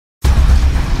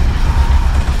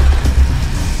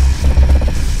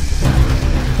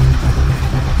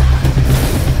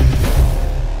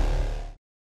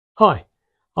Hi,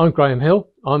 I'm Graham Hill.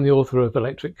 I'm the author of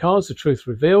Electric Cars, The Truth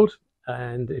Revealed.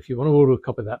 And if you want to order a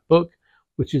copy of that book,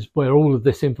 which is where all of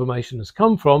this information has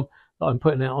come from, that I'm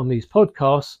putting out on these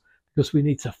podcasts, because we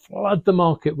need to flood the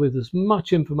market with as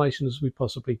much information as we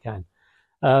possibly can.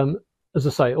 As I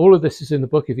say, all of this is in the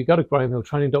book. If you go to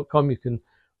grahamhilltraining.com,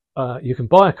 you can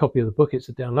buy a copy of the book. It's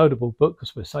a downloadable book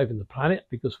because we're saving the planet,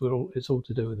 because it's all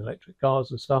to do with electric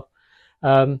cars and stuff.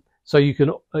 So you can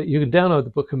download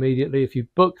the book immediately. If you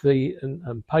book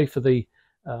and pay for the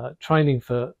training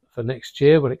for next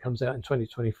year when it comes out in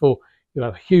 2024, you'll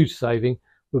have a huge saving.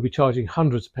 We'll be charging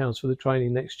hundreds of pounds for the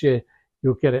training next year.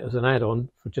 You'll get it as an add-on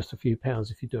for just a few pounds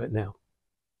if you do it now.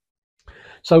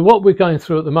 So what we're going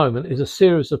through at the moment is a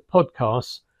series of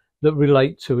podcasts that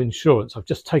relate to insurance. I've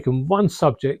just taken one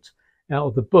subject out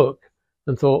of the book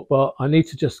and thought, well, I need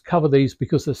to just cover these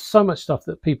because there's so much stuff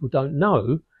that people don't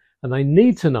know and they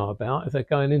need to know about if they're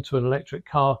going into an electric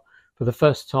car for the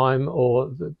first time,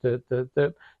 or they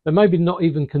maybe not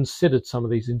even considered some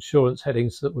of these insurance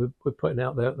headings that we're putting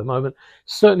out there at the moment.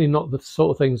 Certainly not the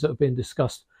sort of things that have been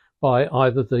discussed by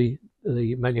either the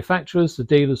manufacturers, the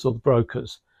dealers, or the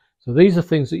brokers. So these are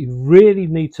things that you really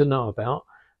need to know about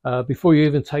before you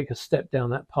even take a step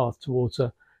down that path towards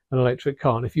an electric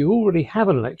car. And if you already have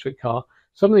an electric car,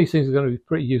 some of these things are going to be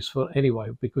pretty useful anyway,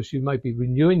 because you may be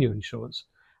renewing your insurance.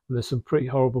 And there's some pretty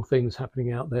horrible things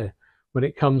happening out there when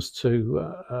it comes to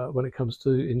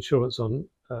insurance on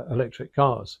electric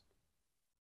cars.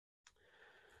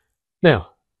 Now,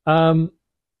 I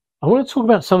want to talk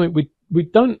about something we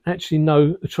don't actually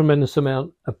know a tremendous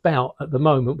amount about at the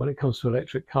moment when it comes to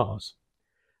electric cars.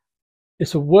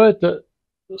 It's a word that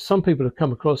some people have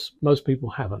come across, most people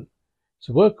haven't. It's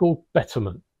a word called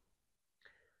betterment.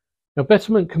 Now,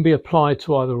 betterment can be applied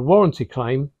to either a warranty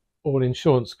claim or an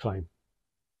insurance claim.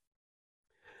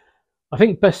 I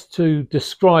think best to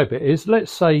describe it is,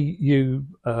 let's say you're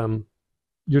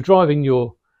driving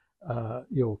your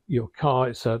car.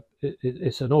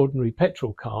 It's an ordinary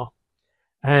petrol car,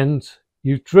 and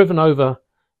you've driven over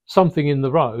something in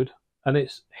the road, and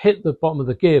it's hit the bottom of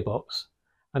the gearbox,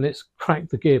 and it's cracked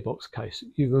the gearbox case.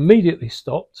 You've immediately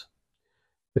stopped.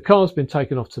 The car's been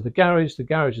taken off to the garage. The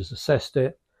garage has assessed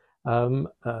it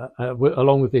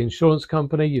along with the insurance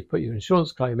company. You've put your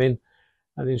insurance claim in.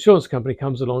 And the insurance company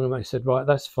comes along and they said, right,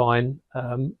 that's fine.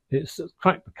 It's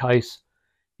cracked the case.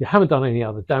 You haven't done any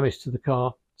other damage to the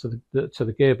car, to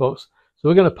the gearbox. So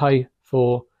we're going to pay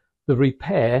for the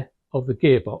repair of the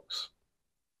gearbox.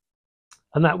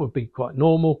 And that would be quite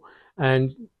normal,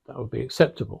 and that would be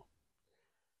acceptable.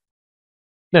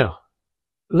 Now,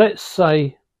 let's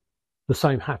say the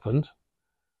same happened.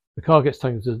 The car gets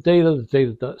taken to the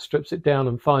dealer strips it down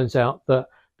and finds out that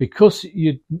because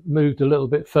you'd moved a little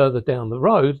bit further down the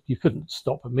road, you couldn't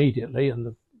stop immediately, and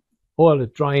the oil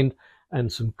had drained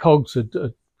and some cogs had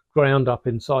ground up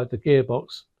inside the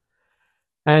gearbox.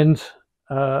 And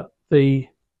the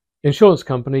insurance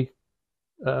company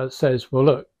says, well,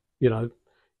 look, you're now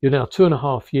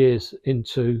 2.5 years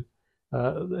into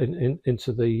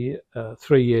the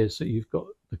 3 years that you've got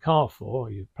the car for, or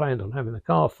you've planned on having the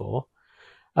car for.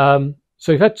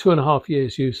 So you've had 2.5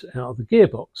 years use out of the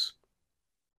gearbox.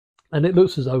 And it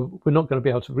looks as though we're not going to be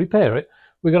able to repair it.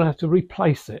 We're going to have to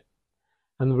replace it.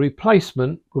 And the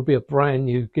replacement will be a brand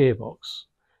new gearbox.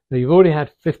 Now, you've already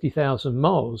had 50,000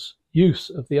 miles use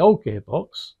of the old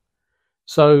gearbox.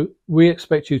 So we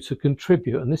expect you to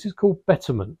contribute. And this is called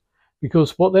betterment,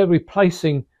 because what they're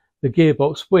replacing the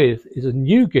gearbox with is a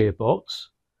new gearbox,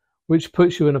 which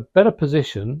puts you in a better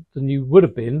position than you would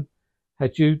have been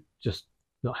had you just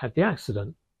not had the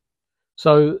accident.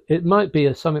 So it might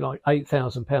be something like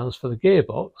 £8,000 for the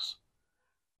gearbox,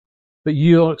 but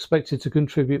you're expected to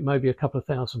contribute maybe a couple of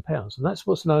 £1,000, and that's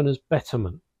what's known as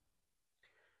betterment.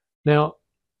 Now,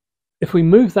 if we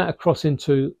move that across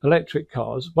into electric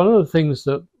cars, one of the things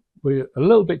that we're a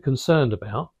little bit concerned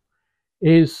about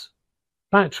is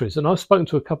batteries. And I've spoken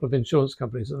to a couple of insurance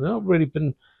companies, and they've not really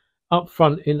been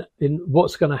upfront in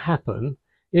what's going to happen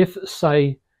if,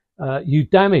 say, you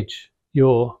damage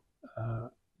your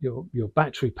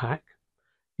battery pack.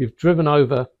 You've driven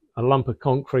over a lump of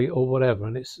concrete or whatever,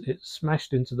 and it's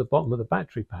smashed into the bottom of the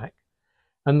battery pack,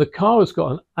 and the car has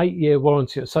got an 8-year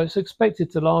warranty, so it's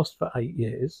expected to last for 8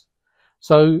 years.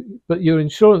 So, but your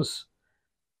insurance,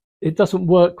 it doesn't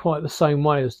work quite the same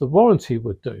way as the warranty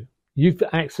would do. You've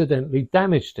accidentally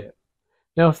damaged it.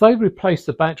 Now, if they replace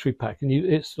the battery pack and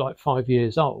it's like 5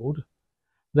 years old,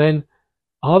 then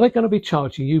are they going to be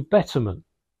charging you betterment?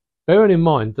 Bearing in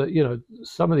mind that,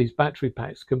 some of these battery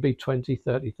packs can be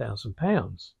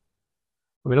 £20,000–30,000.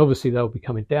 I mean, obviously they'll be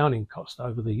coming down in cost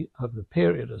over the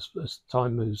period as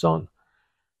time moves on.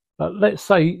 But let's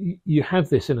say you have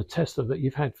this in a Tesla that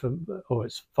you've had for, or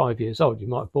it's 5 years old, you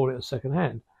might have bought it at second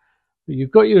hand, but you've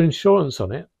got your insurance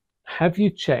on it. Have you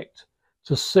checked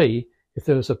to see if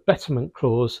there is a betterment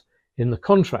clause in the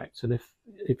contract? And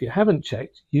if you haven't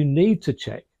checked, you need to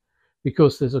check,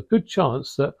 because there's a good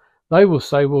chance that they will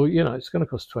say, well, you know, it's going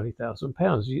to cost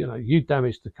 £20,000. You know, you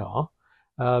damaged the car.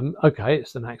 Okay,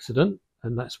 it's an accident,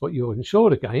 and that's what you're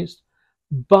insured against.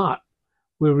 But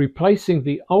we're replacing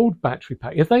the old battery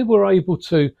pack. If they were able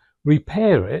to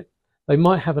repair it, they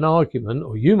might have an argument,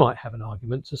 or you might have an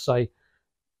argument to say,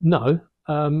 no,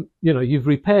 you know, you've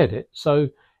repaired it. So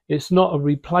it's not a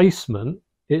replacement.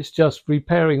 It's just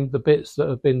repairing the bits that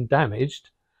have been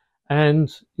damaged.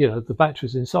 And, you know, the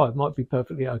batteries inside might be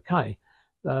perfectly okay.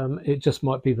 It just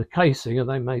might be the casing, and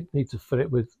they may need to fill it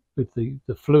with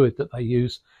the fluid that they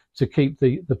use to keep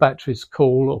the batteries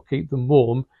cool or keep them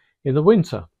warm in the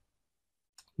winter.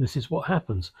 This is what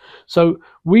happens. So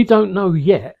we don't know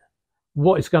yet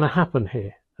what is going to happen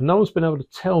here, and no one's been able to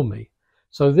tell me.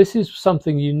 So this is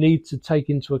something you need to take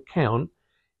into account.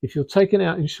 If you're taking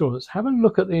out insurance, have a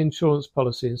look at the insurance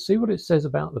policy and see what it says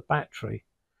about the battery,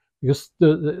 because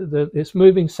it's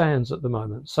moving sands at the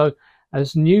moment. So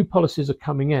as new policies are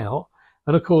coming out,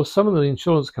 and of course some of the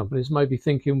insurance companies may be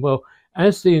thinking, well,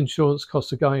 as the insurance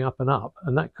costs are going up,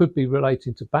 and that could be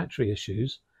relating to battery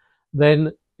issues,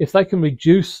 then if they can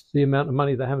reduce the amount of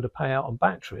money they're having to pay out on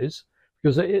batteries,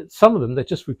 because some of them, they're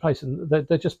just replacing,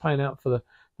 they're just paying out for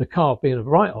the car being a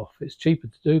write-off. It's cheaper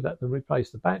to do that than replace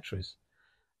the batteries,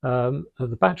 of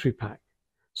the battery pack.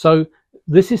 So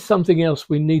this is something else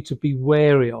we need to be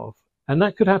wary of. And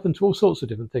that could happen to all sorts of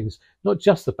different things, not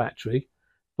just the battery,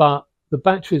 but the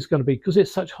battery is going to be, because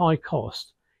it's such high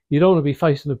cost, you don't want to be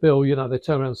facing a bill, you know, they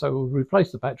turn around and say, well, we'll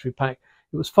replace the battery pack.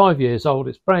 It was 5 years old,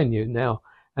 it's brand new now.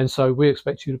 And so we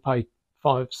expect you to pay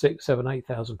 £5,000, £6,000,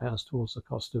 £7,000, £8,000 towards the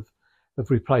cost of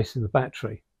replacing the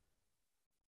battery.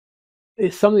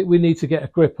 It's something we need to get a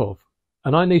grip of.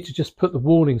 And I need to just put the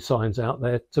warning signs out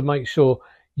there to make sure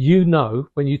you know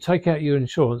when you take out your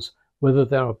insurance whether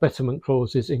there are betterment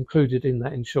clauses included in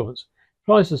that insurance. It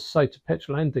applies, as I say, to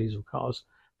petrol and diesel cars,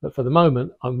 but for the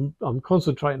moment I'm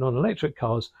concentrating on electric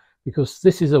cars, because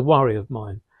this is a worry of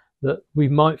mine, that we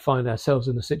might find ourselves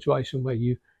in a situation where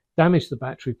you damage the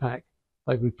battery pack,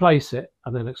 they replace it,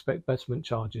 and then expect betterment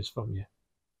charges from you.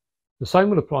 The same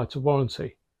will apply to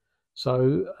warranty.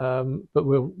 So, but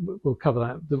we'll cover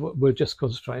that. We're just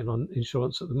concentrating on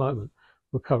insurance at the moment.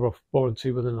 We'll cover off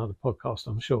warranty with another podcast,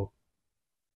 I'm sure.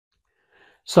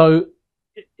 So,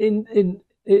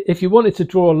 if you wanted to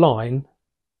draw a line,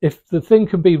 if the thing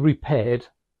can be repaired,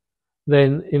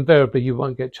 then invariably you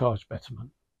won't get charged betterment.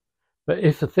 But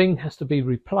if the thing has to be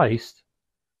replaced,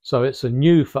 so it's a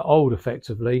new for old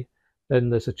effectively,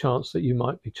 then there's a chance that you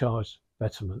might be charged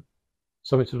betterment.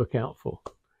 Something to look out for.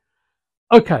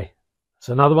 Okay, that's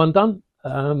another one done.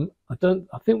 I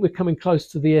think we're coming close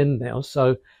to the end now.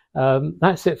 So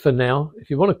that's it for now.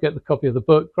 If you want to get the copy of the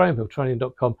book,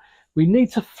 grahamhilltraining.com. We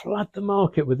need to flood the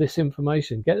market with this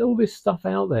information, get all this stuff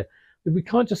out there. We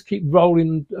can't just keep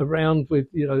rolling around with,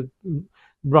 you know,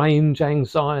 range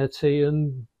anxiety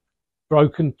and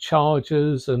broken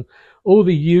chargers and all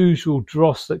the usual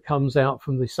dross that comes out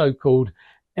from the so-called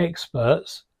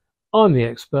experts. I'm the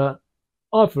expert.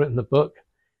 I've written the book.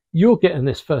 You're getting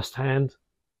this firsthand.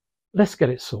 Let's get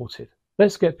it sorted.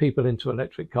 Let's get people into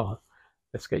electric cars.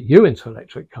 Let's get you into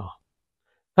electric car.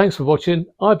 Thanks for watching.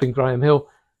 I've been Graham Hill.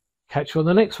 Catch you on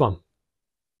the next one.